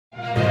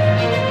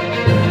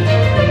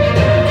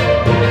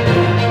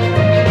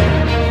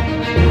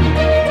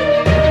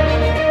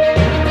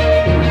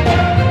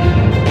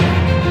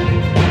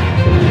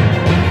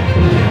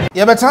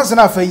ye betanse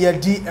na fa ye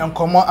di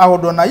enkomo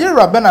ahodo na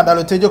Yewura Bernard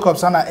Allotey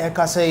Jacobs na e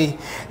ka sei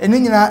eni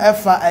nyina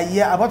efa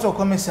aye abato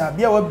komisa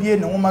bia wa bie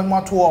ne nwoma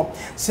mato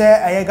se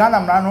aye Ghana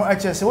mra no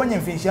eche se wonye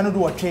mfinhia no do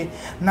wotwe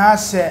na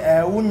se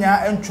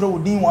wunya entwere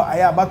wodin wa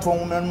aye abato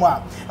nwoma no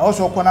a e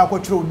so kɔ na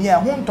akɔtwere wodin a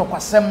ho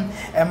ntokwasem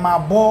ma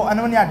bo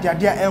ane ne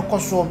adeade a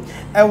ekoso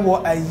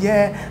ewo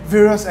aye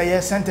various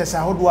aye centers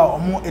ahodo a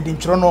omo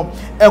edintwere no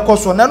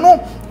ekoso na no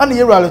ane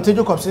Yewura Allotey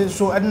Jacobs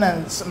so edna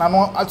na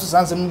no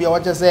atosansem bia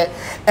wache se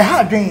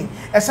ha dwen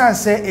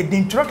esanse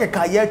edintwere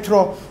keka ye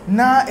twero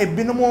na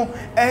ebinom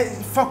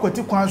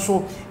fakwati kwan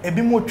so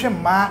ebimo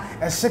twemma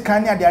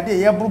sekan ne adeade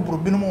ye buruburu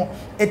binom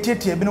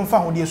etietie ebinom fa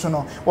hodie so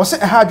no wo se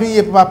ha dwen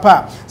ye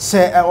papa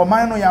se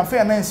oman no yamfa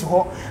ya nansi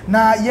ho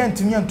na ye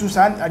ntimi antu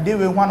sa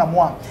adewe ho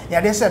anamo a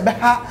ya de se be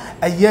ha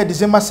aye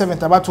December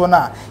 7th abato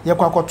na ye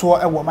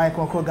kwakoto ewo man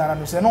konkro Ghana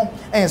no se no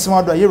ensem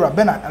ado Yewura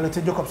Bernard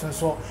Allotey Jacobs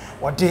so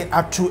wode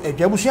atu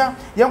adwabusua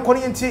ye nkɔ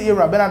ne ntie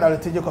Yewura Bernard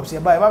Allotey Jacobs ye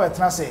ba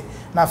betena se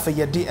na fa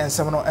ye di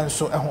ensem no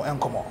enso eho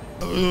enkomo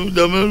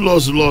the man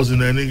lost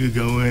in any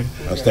given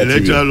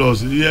electoral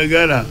loss. Yeah,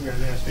 Ghana.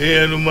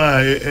 Eh, no ma.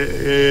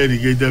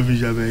 Irrigated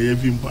fish have a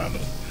heavy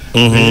panel.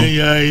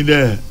 Yeah, in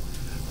there.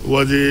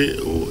 What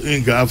the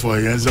inca for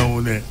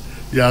Yanson there?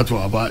 Yeah, to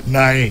about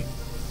 9.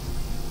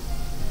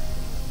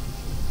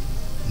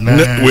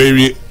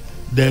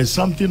 There's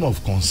something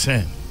of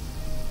concern.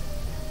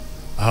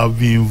 I've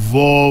been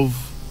involved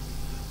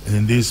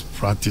in these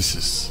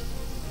practices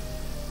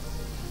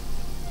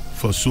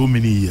for so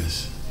many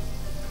years.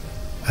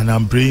 And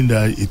I'm praying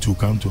that it will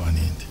come to an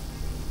end.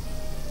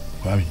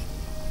 Kwame.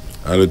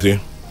 Allotey.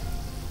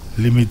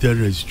 Limited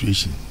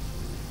registration.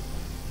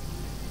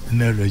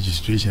 No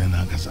registration in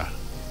Ankasa.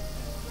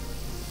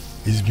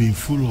 It's been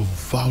full of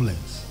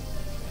violence.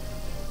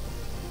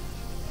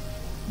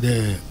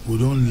 There, we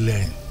don't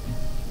learn.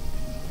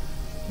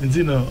 And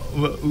you know,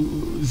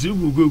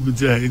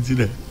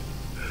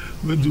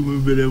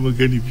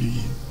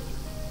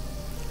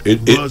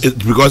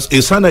 because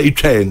it's an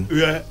train.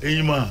 Yeah,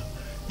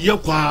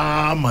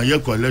 Yakwa ma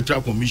yakwa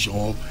electoral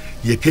commission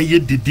ye keye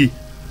didi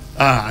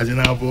as in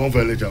our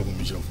for electoral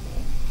commission.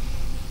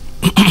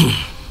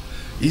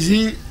 You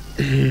see,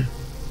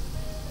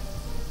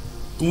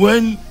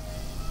 when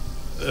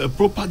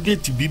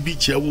propagate BB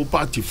chair will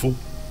party for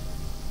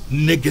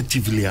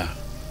negatively,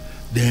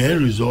 the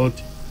end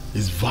result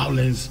is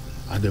violence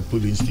at the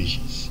polling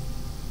stations.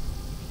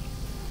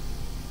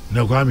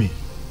 Now, Kwame,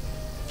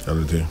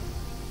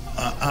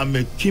 I'm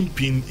a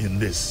kingpin in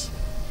this.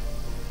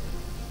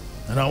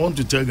 And I want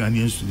to tell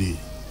Ghanaians today,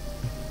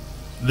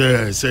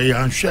 they say,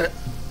 I'm sure,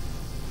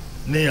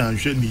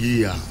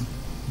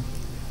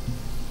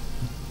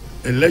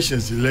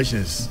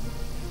 elections.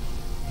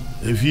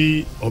 If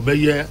he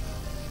obey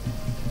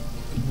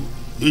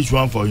each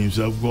one for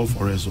himself, go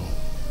for us all.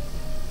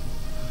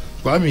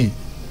 Kwame,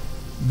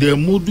 the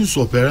modus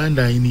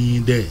operandi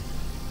in there,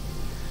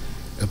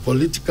 a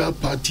political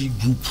party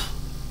group,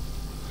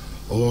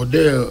 or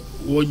there,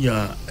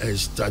 a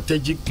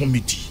strategic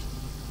committee.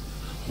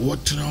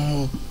 What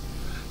now?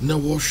 Na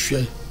wash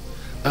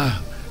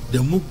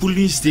the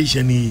polling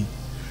station.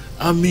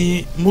 I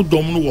mean,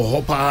 Mudom no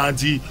hopa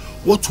anti.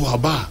 What to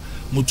about?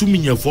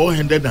 Mutuminya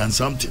 400 and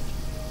something.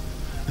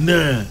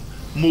 Nah,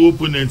 more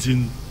opponents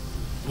in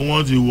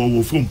one the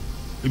war from.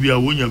 Maybe I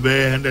win your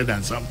 100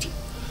 and something.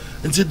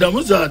 And said,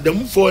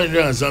 them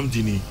 400 and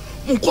something.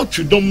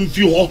 Mukotu don't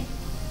feel.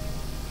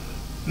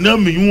 Na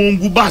me you won't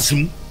go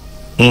basim.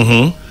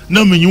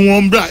 Na me you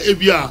won't bra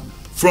ebia.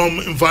 From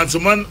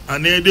Infantsman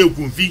and Ede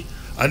Kofi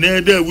and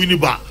Ede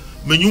Winiba,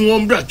 when you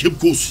want to Cape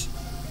Coast,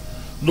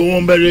 no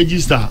one by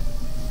register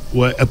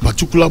were a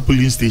particular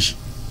polling station.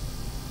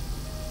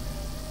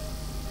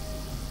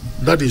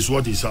 That is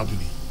what is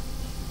happening.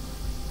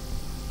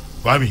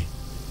 Kwame,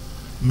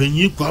 when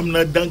you come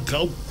na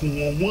danka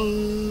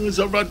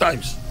several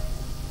times.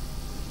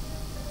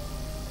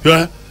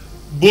 Yeah,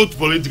 both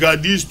political,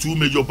 these two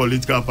major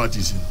political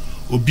parties,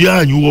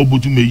 Obia and you are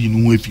both to make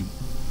in Wefi.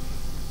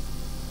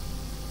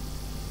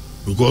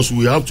 Because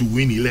we have to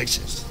win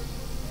elections.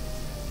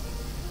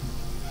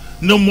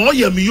 No more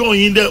you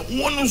in there.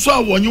 One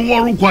saw when you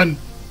want one.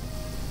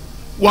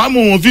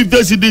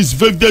 50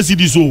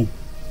 cities.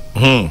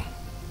 Oh,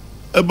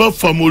 about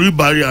family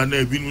barrier and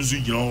a Venus,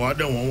 you know, I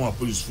don't want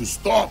police to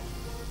stop.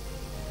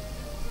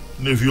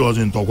 If you was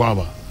in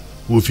Tokwaba,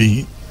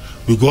 Wofi,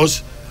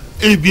 because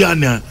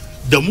Abiana,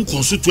 the Mu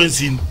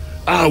constituency,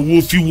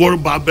 Wofi War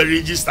Barber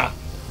Register,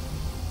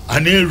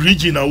 and then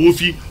regional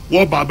Wofi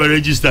War Barber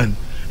Register.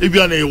 If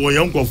you are a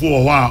young for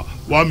a while,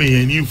 one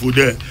may need for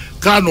there.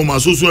 Kano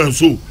Masoso and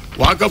so,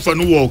 Waka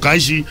Fanu or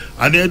Kanshi,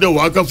 and then the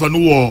Waka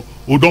Fanu or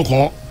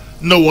Udoko,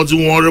 no what's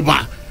in war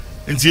about.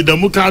 And see the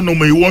Mukano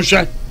may wash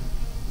it.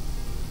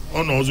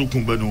 Oh no,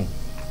 Zukumbano.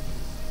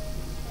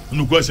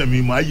 No question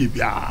me, my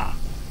ya.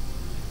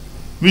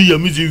 Me, ya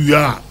music,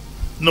 ya.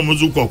 No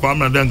Muzuko,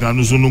 Kwamadan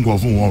Ganusunu go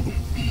for water.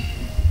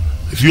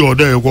 If you are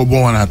there, you go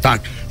born and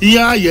attack.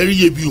 Ya, Yeri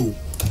Yebu.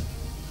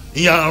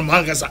 Ya,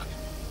 Magasa.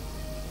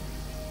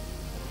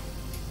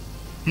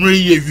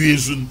 Mary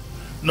Yevision,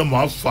 no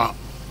more far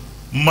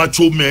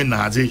macho men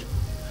nazi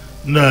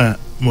na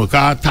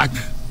moka attack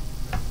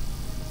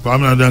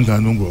Kwame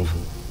Duncan no go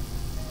for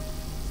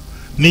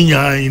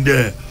ninya in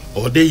there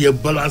or they ye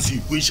balance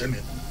equation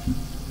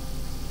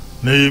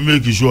na you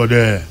make sure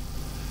there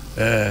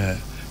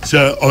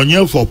so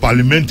onye for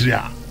parliamentary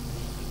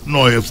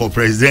no for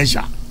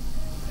presidential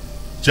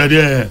so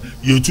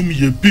you to me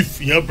ye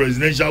beef in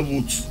presidential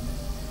votes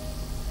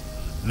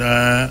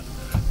na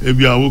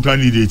ebi awo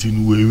candidate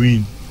in we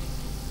win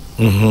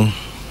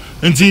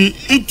nti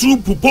itru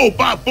pupo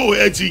papo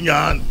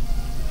etinyan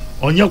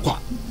onye kwa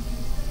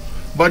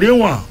but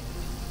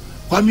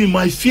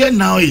my fear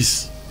now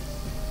is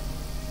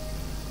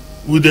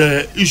with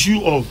the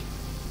issue of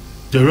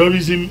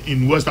terrorism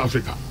in West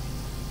Africa.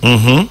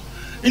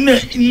 In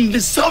the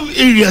some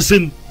areas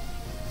in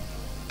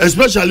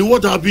especially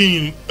what happened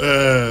in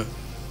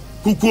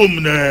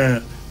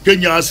Kukum,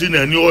 Kenya, and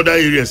any other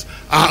areas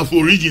have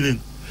originated.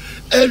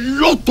 A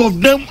lot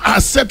of them are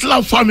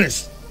settler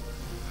farmers.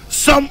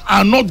 Some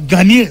are not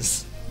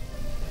Ghanaians.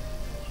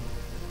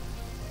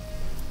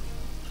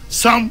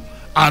 Some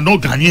are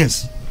not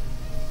Ghanaians.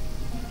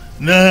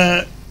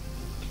 Na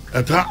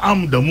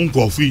am the moon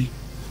Kofi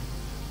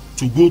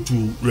to go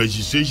to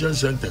registration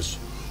centers.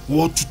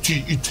 What to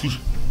it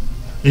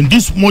in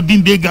this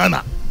modern day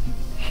Ghana?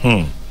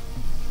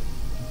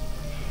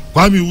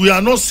 We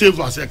are not safe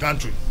as a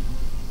country.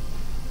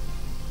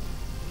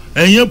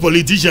 And here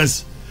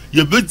politicians,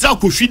 you better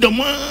Kofi the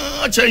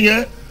much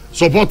and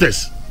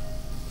supporters.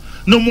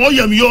 No more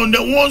yam on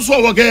the ones who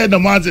are the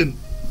mountain.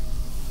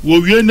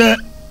 We are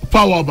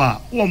power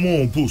bar, one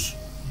more push.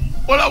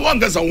 All I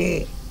want is a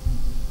war.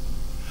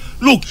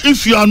 Look,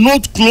 if you are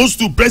not close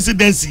to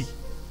presidency,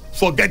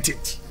 forget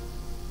it.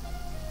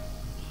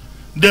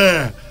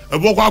 The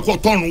Boko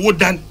would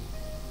done.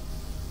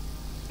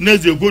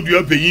 Next, you go to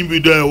your paying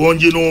with the one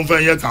you know for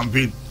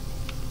campaign.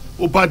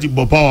 O party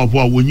power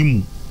for when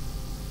you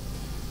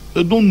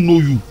they don't know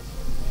you.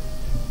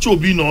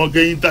 Chobi no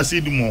get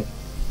intercede more.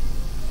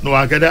 No,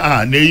 I get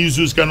ne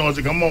Jesus cannot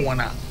come on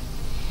one.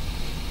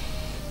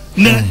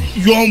 Ne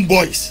young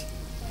boys.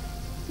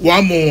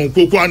 One more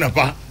cocoa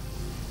anapa.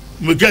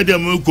 Me get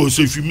them go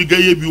so if you make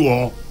a be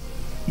war.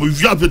 Me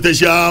via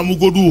petition, me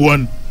go do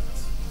one.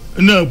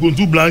 No, go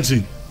to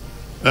Blanching.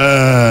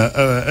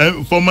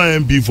 Former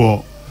MP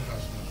for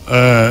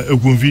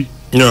Kofi.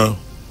 No.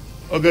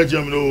 Okay,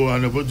 Jamno,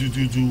 and about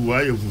to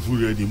why you full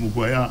ready,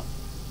 Mukwaya,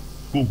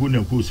 Coco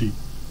Nakosi.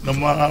 No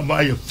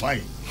matter,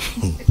 fine.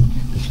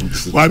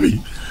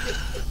 Wabi.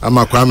 I'm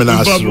a Kwame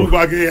Astro.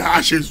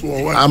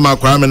 I'm a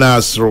Kwame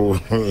Astro.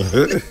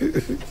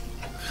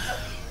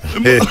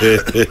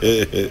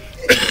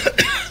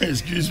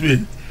 Excuse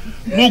me.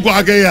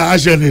 Mukwake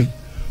Ashen.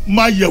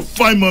 My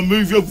fine, my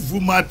movie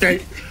for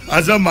Mate.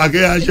 As a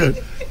Mage,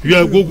 you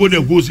are Coco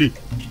Nakosi.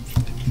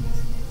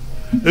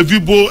 If you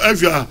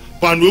are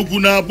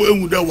Panokuna,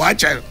 with a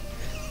watcher.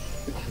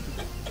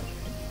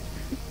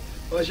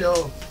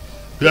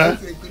 Yeah,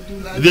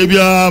 they be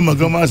a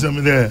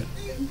Macama there.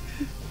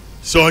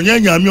 So,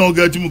 Yanya, me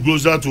get him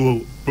closer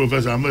to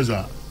Professor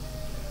Meza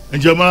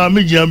and Jamal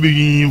Mijian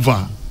being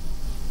far.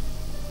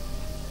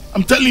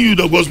 I'm telling you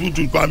the gospel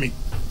to Kwame.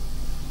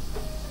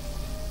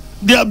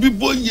 There are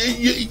people,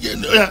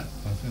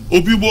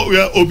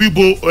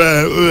 Obibo,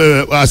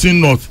 as in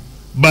North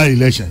by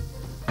election.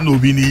 No,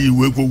 Bini,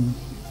 we go.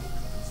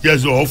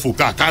 Yes, awful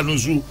car, can't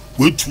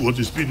wait to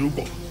the speed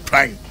of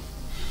trying.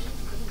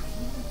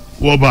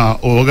 Waba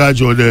or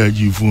Gajo there,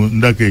 Jifu,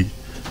 Ndake,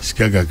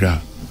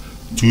 Skagaga,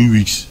 2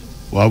 weeks,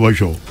 Waba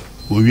show.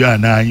 We are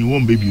now, you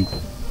won't baby.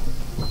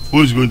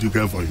 Who's going to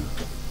care for you?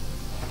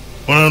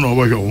 One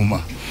of your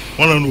woman,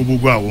 one of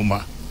Buga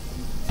woman.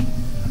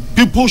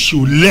 People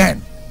should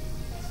learn.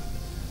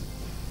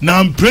 Now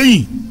I'm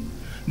praying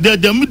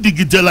that the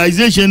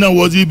digitalization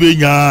was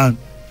being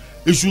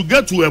it should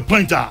get to a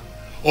point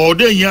or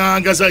the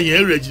young as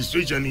a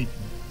registration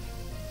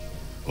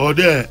or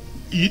there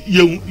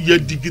you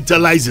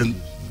digitalizing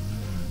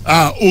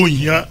oh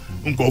yeah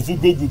go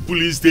to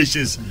police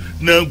stations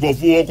now go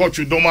for walk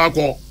to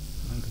Domako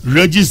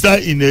register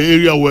in the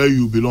area where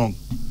you belong.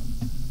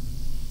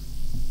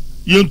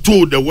 You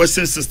told the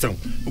Western system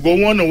go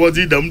one was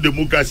it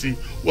democracy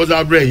was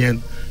our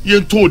brain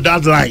you told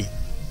that lie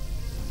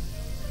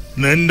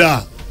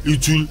Nenda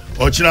it will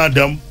ochina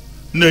them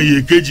na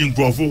ye kejin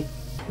krofo.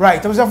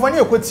 Right, I was after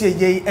you could see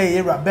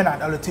ye Bernard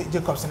Allotey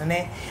Jacobs and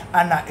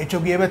it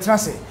will be able to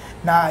say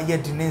na ye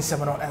dinin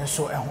seminal and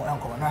so and who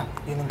uncle na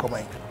in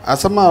Combine.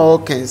 As somehow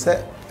can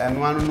say and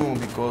one know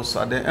because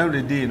at the end of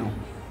the day no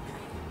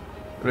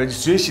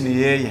registration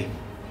ye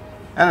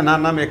and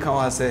an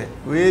American say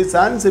we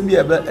sans be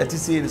a bet at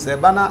sea say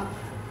bana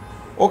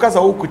Okasa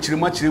Okuchi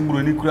much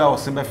Bruni or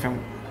Simba film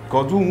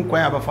because you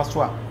quite have a first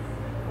one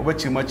over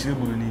Chimachi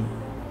Bruni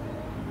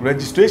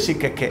registration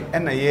keke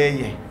and a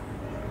ye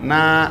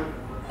na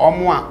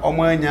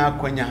Omwanya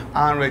Quenya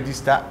and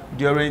register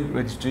during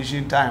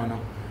registration time no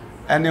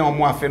any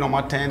Omwa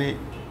Phenoma 10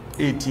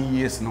 18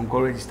 years no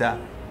go register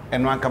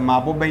and one can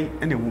marble bay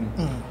any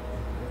woman.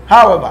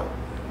 However,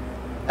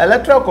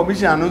 Electoral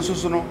Commission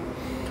announced no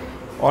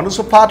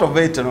also part of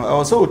it,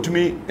 also to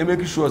me,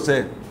 make sure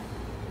say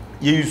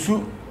you use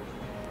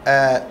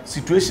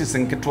situations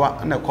in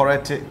Ketwa and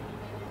correct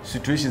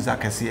situations I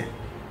can see.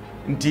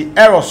 Nti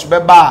errors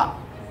beba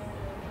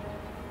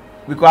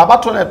because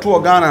about on a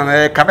two Ghana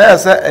and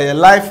say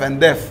life and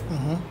death.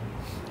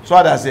 So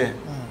I say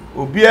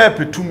obi e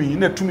petumi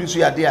na tumi so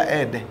ya dia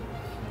ede.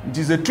 It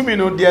is a tumi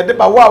no dia de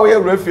ba wa we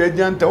refuge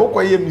ante wo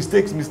koye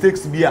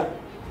mistakes bia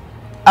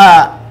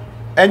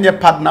enye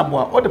partner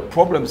boa all the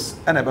problems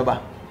and beba.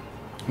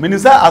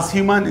 Minister as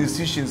human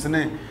institutions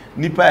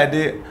nipa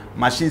de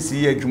machines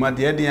here adwuma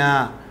de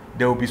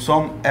there will be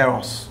some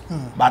errors.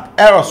 But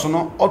errors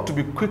no ought to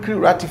be quickly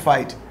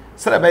ratified.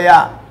 So be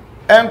ya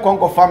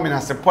enkonko family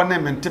as a pone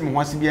mentem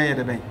wansi bia ye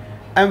de ben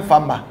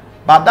enfamba.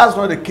 But that's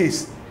not the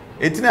case.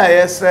 Etina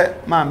yesre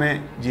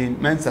mame Jean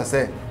Mensa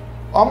say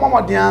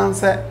omomodian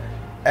say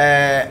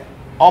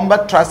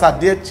omba trust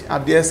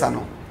adie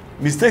no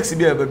mistakes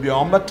be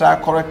omba try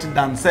correct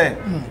than say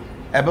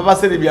ebeba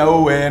say bia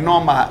o we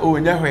normal o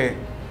nya hwe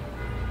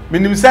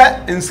minim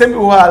say nsemi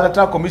wo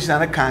electoral commission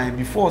na kan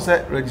before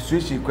say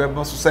registration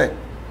kweba so say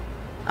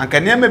anka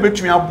ne ma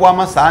betumi aboa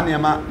ma saa ne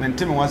ma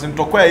mentem wansi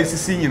ntokwa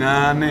esisi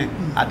nyina ne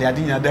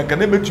ade nya de ka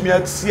ne betumi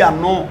asi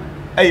ano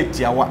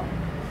ayetiawa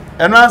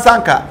eno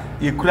ansanka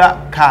yekura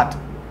card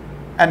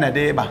and a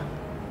day ba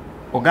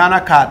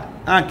Ghana card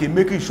and can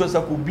make sure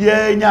that could be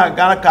a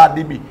Ghana card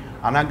DB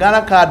and a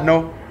Ghana card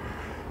no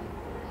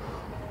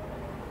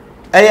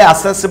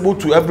accessible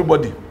to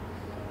everybody.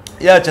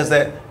 Yeah, just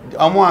say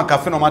I'm one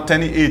cafe number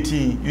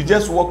 1018. You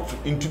just walk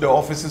into the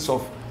offices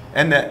of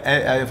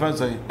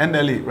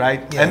NLA,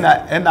 right?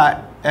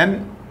 Yeah.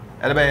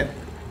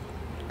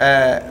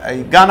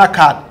 A Ghana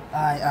card.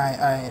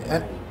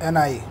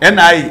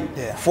 NIE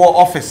for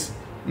office.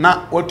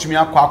 Na otumi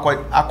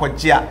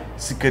akwagia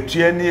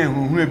secretary ne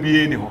ehunhun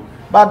ebie ni ho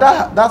but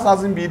that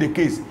hasn't been the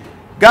case.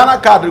 Ghana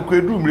card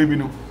kwedu mrebi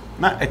no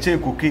na eche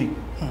koke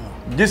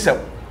gisep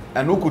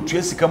eno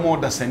kotua sika mo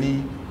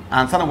dasani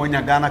ansa na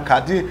wonya Ghana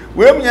card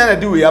we munya na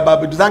di we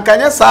ababedu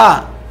zankanya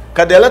saa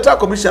ka the electoral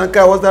commission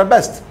ka was the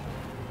best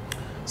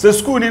so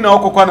school ni na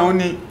okokwa na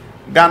oni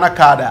Ghana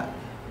card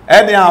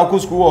ene a okko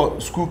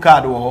school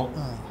card wo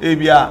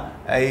ebia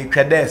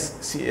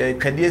Kades,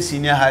 Kades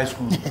Senior High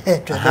School.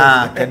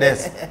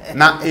 Kades.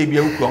 Na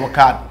ebia uku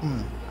card.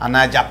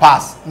 Ana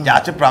Japas,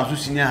 Jache Pramsu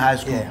Senior High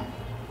School.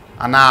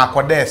 Ana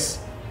Kades.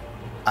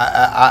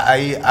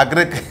 I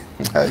agree.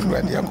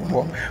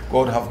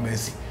 God have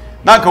mercy.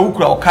 Na ka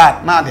uku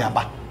card na de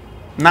aba.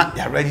 Na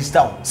ya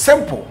register.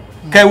 Simple.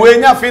 Kai we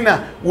nya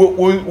fina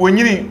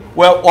wonyini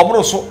we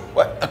obro so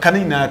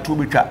kan na to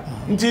bika.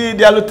 Nti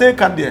the Allotey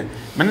kan de.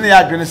 Mene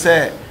ya adwene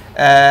say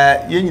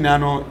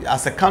no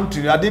as a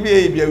country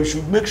we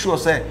should make sure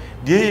say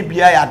the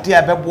ABI ade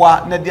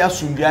abeboa na de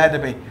asundua de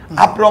be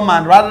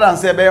aproman rather than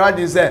say be what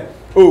say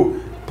oh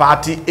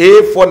party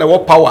A for the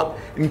power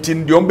nti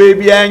de on be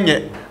bia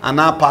nye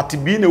ana party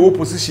B na wo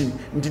position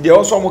nti de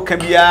also mo ka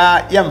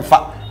bia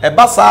yemfa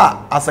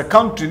ebasa as a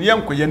country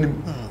yenkoyanim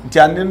nti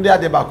anen de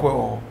ade ba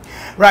ko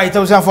right. I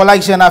was for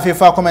like share na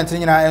for comment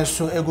nyina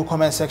enso egu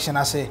comment section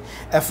ase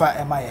efa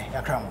emaye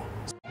yakramo.